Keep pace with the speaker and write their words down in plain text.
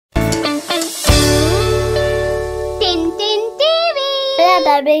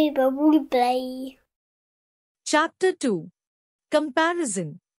the baby will play. Chapter 2.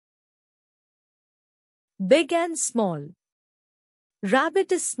 Comparison. Big and small.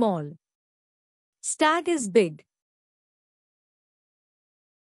 Rabbit is small. Stag is big.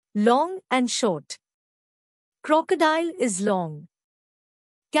 Long and short. Crocodile is long.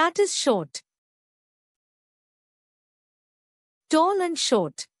 Cat is short. Tall and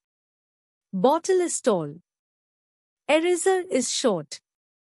short. Bottle is tall. Eraser is short.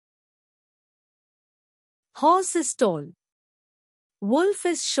 Horse is tall. Wolf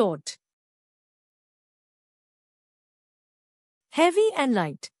is short. Heavy and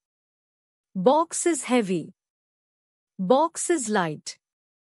light. Box is heavy. Box is light.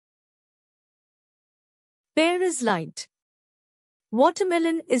 Pear is light.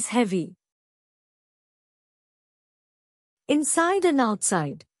 Watermelon is heavy. Inside and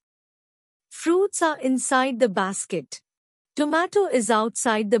outside. Fruits are inside the basket. Tomato is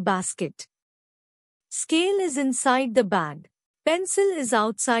outside the basket. Scale is inside the bag. Pencil is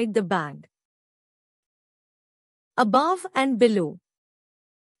outside the bag. Above and below.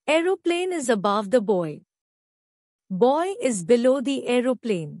 Aeroplane is above the boy. Boy is below the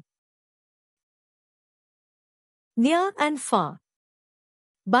aeroplane. Near and far.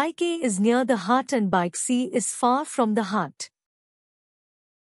 Bike A is near the hut and bike C is far from the hut.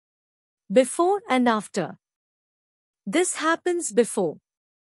 Before and after. This happens before.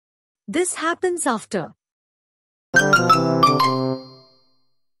 This happens after.